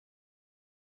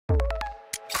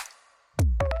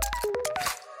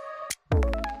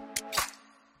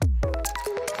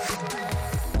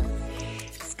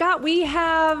we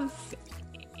have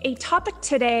a topic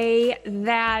today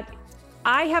that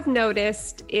I have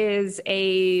noticed is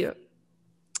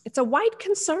it's a wide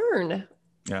concern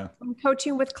from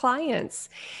coaching with clients,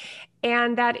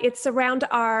 and that it's around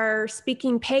our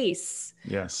speaking pace.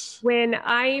 Yes. When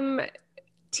I'm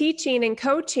teaching and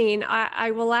coaching,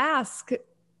 I will ask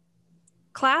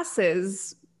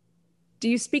classes, do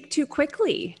you speak too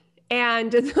quickly?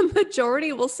 And the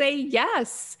majority will say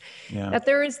yes, that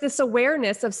there is this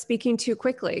awareness of speaking too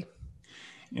quickly.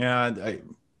 Yeah,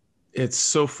 it's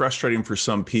so frustrating for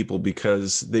some people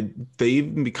because they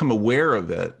even become aware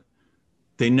of it.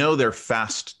 They know they're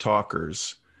fast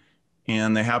talkers,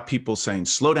 and they have people saying,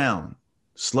 slow down,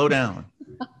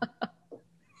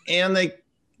 and they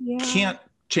can't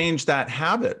change that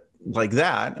habit like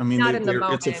that. I mean, Not in the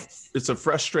moment. It's a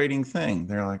frustrating thing.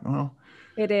 They're like, well,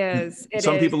 it is.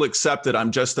 Some people accept that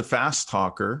I'm just a fast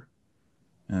talker.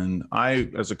 And I,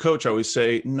 as a coach, I always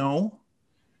say, no,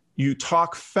 you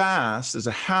talk fast as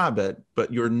a habit,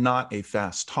 but you're not a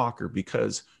fast talker,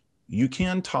 because you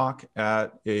can talk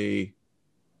at a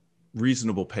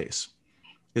reasonable pace.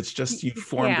 It's just you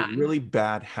formed a really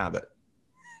bad habit.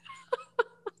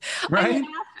 Right?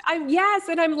 Yes,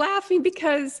 and I'm laughing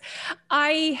because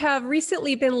I have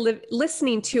recently been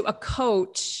listening to a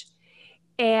coach,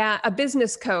 a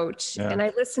business coach, and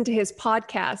I listened to his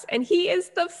podcast, and he is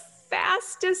the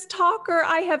fastest talker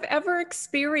I have ever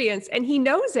experienced, and he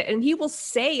knows it, and he will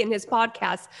say in his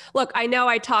podcast, look, I know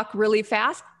I talk really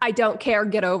fast. I don't care.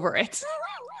 Get over it.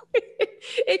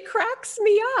 It cracks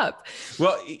me up.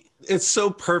 Well, it's so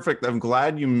perfect. I'm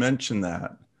glad you mentioned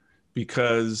that,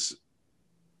 because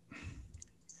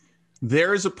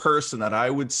there is a person that I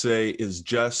would say is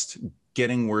just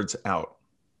getting words out.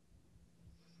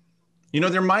 You know,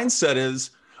 their mindset is,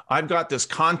 I've got this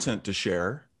content to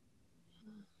share,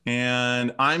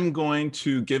 and I'm going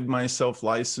to give myself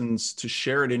license to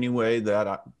share it any way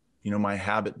that my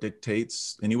habit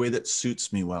dictates, any way that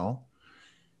suits me well.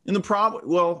 And the problem,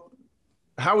 well,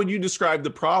 how would you describe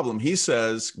the problem? He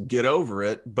says, get over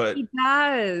it, but he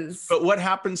does. But what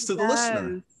happens to the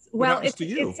listener? Well, it's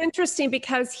interesting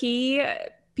because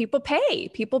people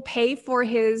pay for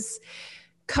his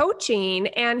coaching,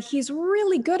 and he's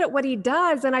really good at what he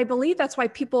does. And I believe that's why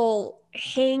people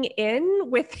hang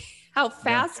in with how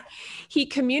fast he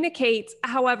communicates.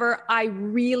 However, I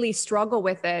really struggle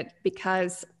with it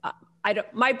because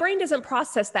my brain doesn't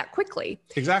process that quickly.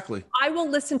 Exactly. I will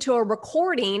listen to a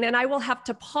recording and I will have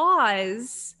to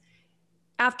pause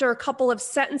after a couple of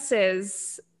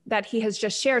sentences that he has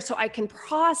just shared so I can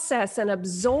process and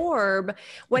absorb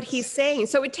what he's saying.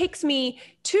 So it takes me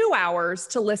 2 hours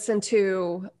to listen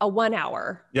to a 1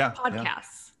 hour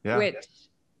podcast, which,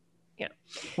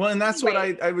 Well, and that's what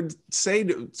I would say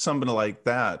to somebody like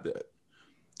that.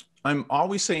 I'm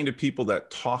always saying to people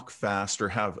that talk fast or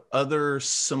have other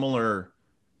similar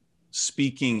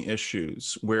speaking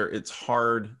issues where it's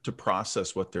hard to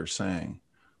process what they're saying,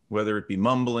 whether it be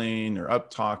mumbling or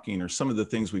up talking or some of the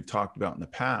things we've talked about in the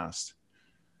past,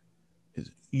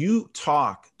 is you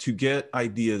talk to get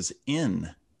ideas in.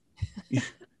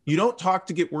 You don't talk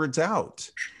to get words out.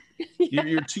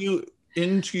 You're too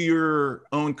into your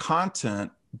own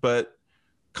content, but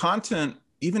content,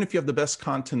 even if you have the best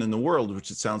content in the world,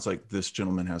 which it sounds like this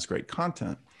gentleman has great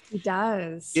content. He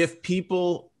does. If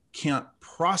people can't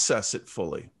process it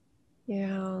fully,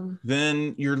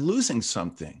 then you're losing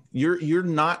something. You're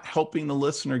not helping the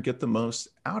listener get the most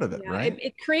out of it, right?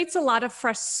 It creates a lot of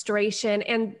frustration.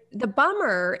 And the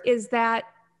bummer is that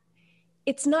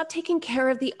it's not taking care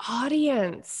of the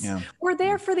audience. We're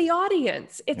there for the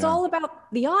audience. It's all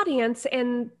about the audience.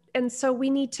 And so we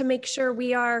need to make sure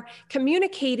we are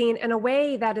communicating in a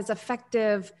way that is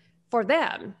effective for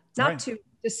them, not to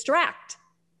distract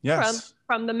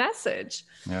from the message.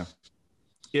 Yeah.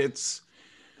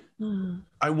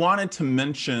 I wanted to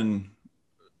mention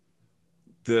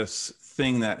this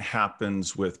thing that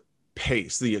happens with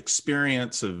pace, the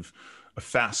experience of a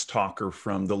fast talker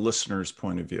from the listener's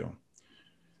point of view.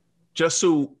 Just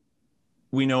so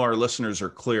we know our listeners are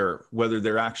clear whether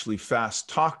they're actually fast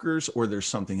talkers or there's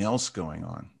something else going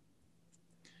on.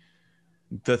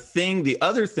 The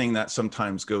other thing that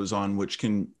sometimes goes on, which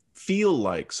can feel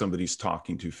like somebody's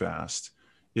talking too fast,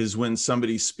 is when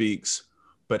somebody speaks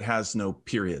but has no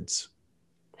periods.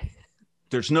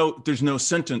 There's no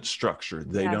sentence structure.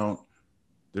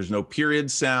 There's no period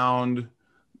sound.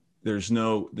 There's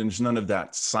none of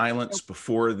that silence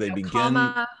before they begin.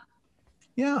 Comma.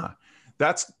 Yeah.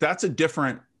 That's a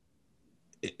different,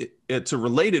 it's a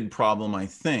related problem, I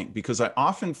think, because I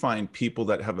often find people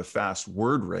that have a fast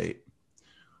word rate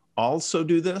also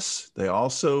do this. They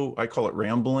also, I call it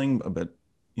rambling, but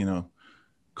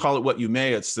call it what you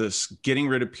may, it's this getting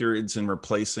rid of periods and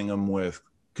replacing them with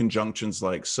conjunctions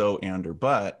like so, and, or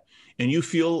but. And you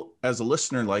feel as a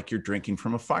listener like you're drinking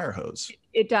from a fire hose.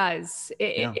 It does.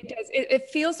 It does. It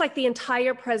feels like the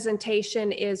entire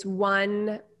presentation is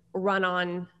one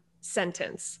run-on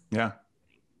sentence. Yeah.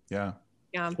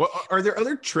 Well, are there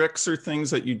other tricks or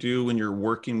things that you do when you're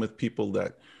working with people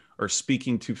that are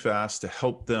speaking too fast to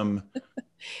help them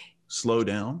slow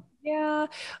down? Yeah.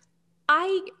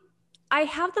 I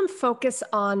have them focus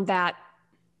on that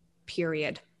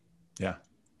period. Yeah.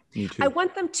 Me too. I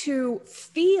want them to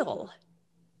feel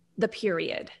the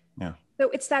period. Yeah. So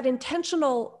it's that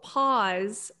intentional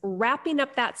pause, wrapping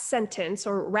up that sentence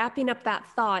or wrapping up that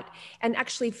thought, and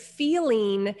actually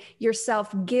feeling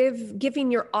yourself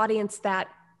giving your audience that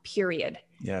period.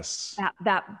 Yes.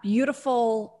 That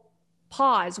beautiful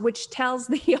pause, which tells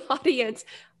the audience,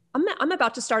 I'm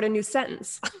about to start a new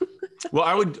sentence.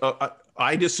 Well,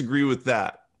 I disagree with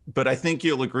that, but I think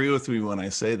you'll agree with me when I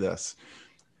say this.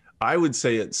 I would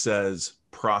say it says,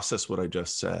 process what I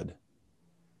just said.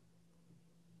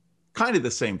 Kind of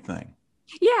the same thing.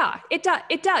 Yeah, it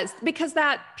does. Because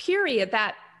that period,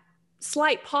 that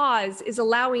slight pause is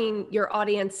allowing your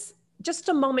audience just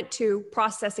a moment to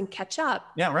process and catch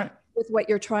up. Yeah, right. With what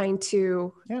you're trying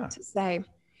to say.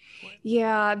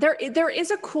 Yeah, there is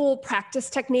a cool practice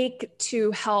technique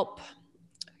to help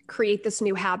create this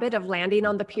new habit of landing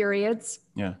on the periods.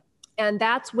 Yeah. And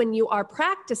that's when you are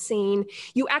practicing,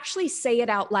 you actually say it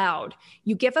out loud.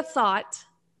 You give a thought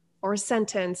or a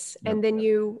sentence, and then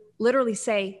you literally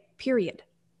say, period.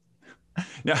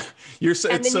 Yeah, you're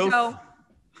saying it's so.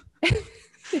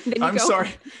 I'm sorry.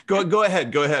 Go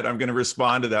ahead. I'm going to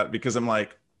respond to that because I'm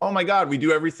like, oh my God, we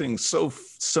do everything so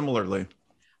similarly.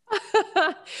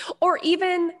 Or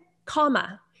even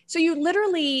comma. So you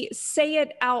literally say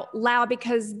it out loud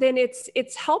because then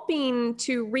it's helping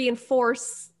to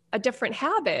reinforce a different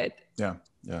habit. Yeah.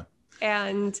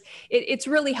 And it's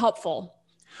really helpful.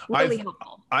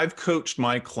 I've coached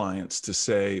my clients to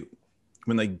say,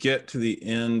 when they get to the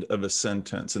end of a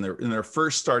sentence and they're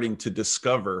first starting to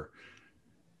discover,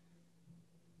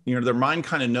 their mind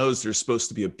kind of knows there's supposed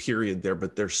to be a period there,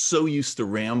 but they're so used to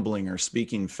rambling or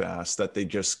speaking fast that they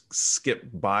just skip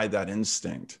by that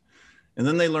instinct. And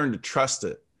then they learn to trust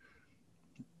it.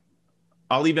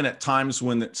 I'll even at times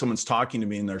when someone's talking to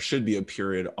me and there should be a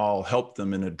period, I'll help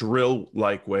them in a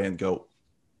drill-like way and go,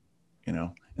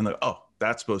 and like, oh,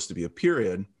 that's supposed to be a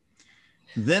period.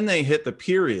 Then they hit the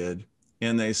period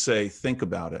and they say, think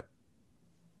about it.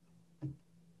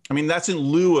 I mean, that's in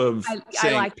lieu of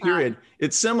saying like period. That.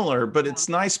 It's similar, but it's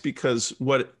nice because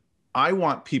what I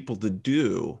want people to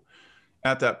do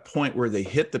at that point where they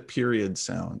hit the period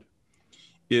sound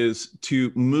is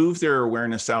to move their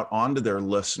awareness out onto their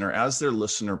listener as their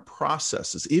listener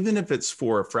processes, even if it's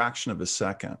for a fraction of a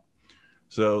second.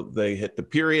 So they hit the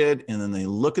period and then they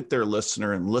look at their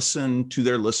listener and listen to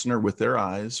their listener with their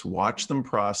eyes, watch them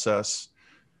process.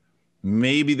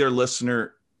 Maybe their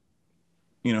listener,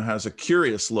 has a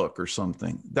curious look or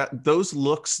something. Those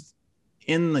looks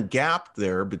in the gap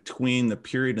there between the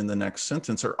period and the next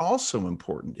sentence are also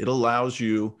important. It allows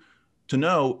you to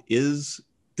know,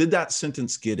 did that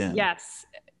sentence get in? Yes.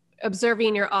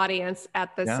 Observing your audience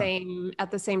at the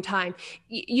same time.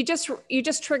 You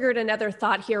just triggered another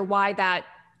thought here, why that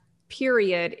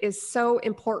period is so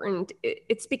important.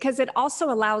 It's because it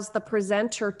also allows the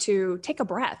presenter to take a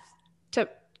breath, to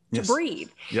breathe.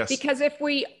 Yes. Because if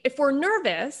we're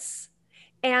nervous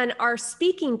and our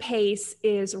speaking pace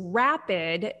is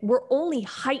rapid, we're only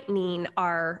heightening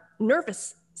our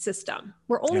nervous system.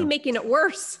 We're only making it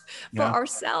worse for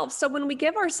ourselves. So when we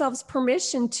give ourselves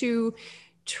permission to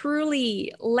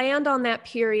truly land on that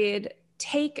period,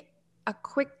 take a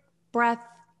quick breath,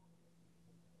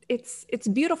 it's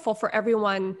beautiful for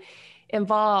everyone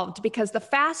involved, because the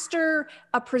faster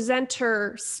a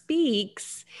presenter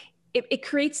speaks, it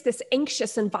creates this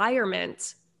anxious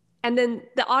environment. And then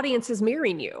the audience is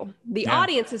mirroring you. The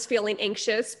audience is feeling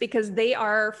anxious because they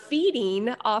are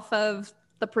feeding off of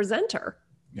the presenter.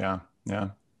 Yeah.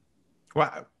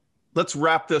 Well, let's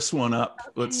wrap this one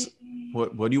up. Okay.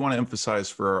 What do you want to emphasize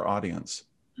for our audience?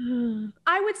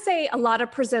 I would say a lot of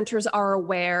presenters are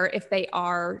aware if they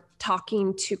are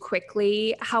talking too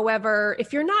quickly. However,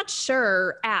 if you're not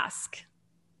sure, ask.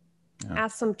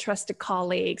 Ask some trusted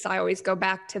colleagues. I always go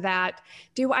back to that.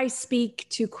 Do I speak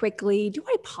too quickly? Do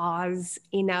I pause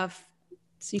enough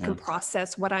so you can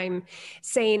process what I'm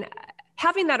saying?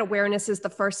 Having that awareness is the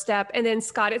first step. And then,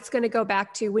 Scott, it's going to go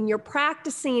back to when you're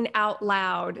practicing out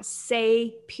loud,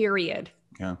 say period.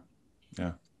 Yeah.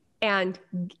 And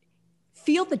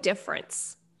feel the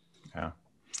difference. Yeah.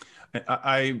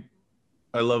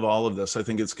 I love all of this. I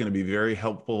think it's going to be very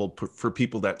helpful for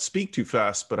people that speak too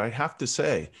fast, but I have to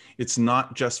say, it's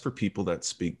not just for people that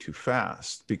speak too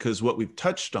fast, because what we've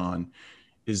touched on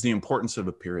is the importance of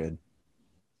a period.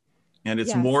 And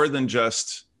it's more than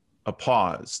just a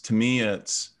pause. To me,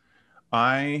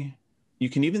 you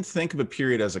can even think of a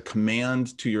period as a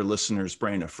command to your listener's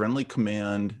brain, a friendly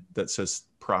command that says,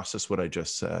 process what I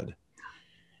just said.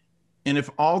 And if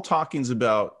all talking's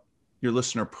about your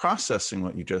listener processing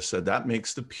what you just said, that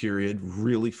makes the period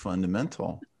really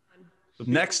fundamental.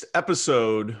 Next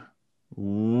episode,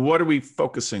 what are we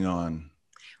focusing on?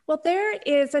 Well, there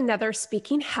is another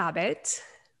speaking habit,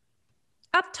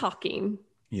 up talking.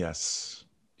 Yes.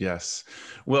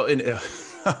 Well, do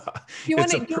you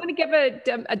want to give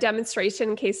a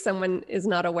demonstration in case someone is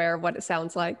not aware of what it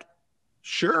sounds like?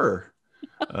 Sure.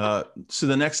 So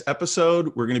the next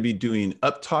episode, we're going to be doing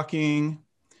up talking.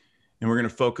 And we're going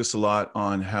to focus a lot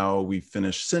on how we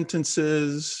finish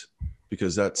sentences,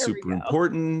 because that's super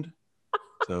important.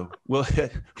 So we'll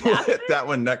hit that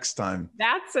one next time.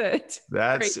 That's it.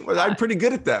 I'm pretty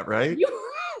good at that, right?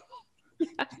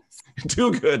 Yes.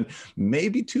 Too good.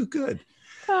 Maybe too good.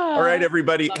 All right,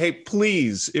 everybody. Hey,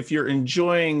 please, if you're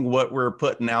enjoying what we're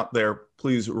putting out there,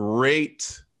 please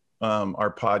rate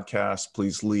our podcast.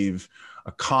 Please leave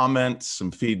a comment,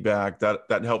 some feedback.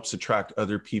 That helps attract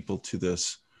other people to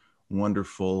this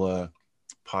wonderful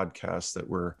podcast that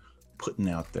we're putting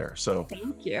out there. So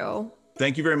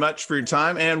thank you very much for your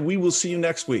time, and we will see you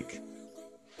next week.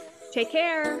 Take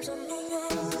care.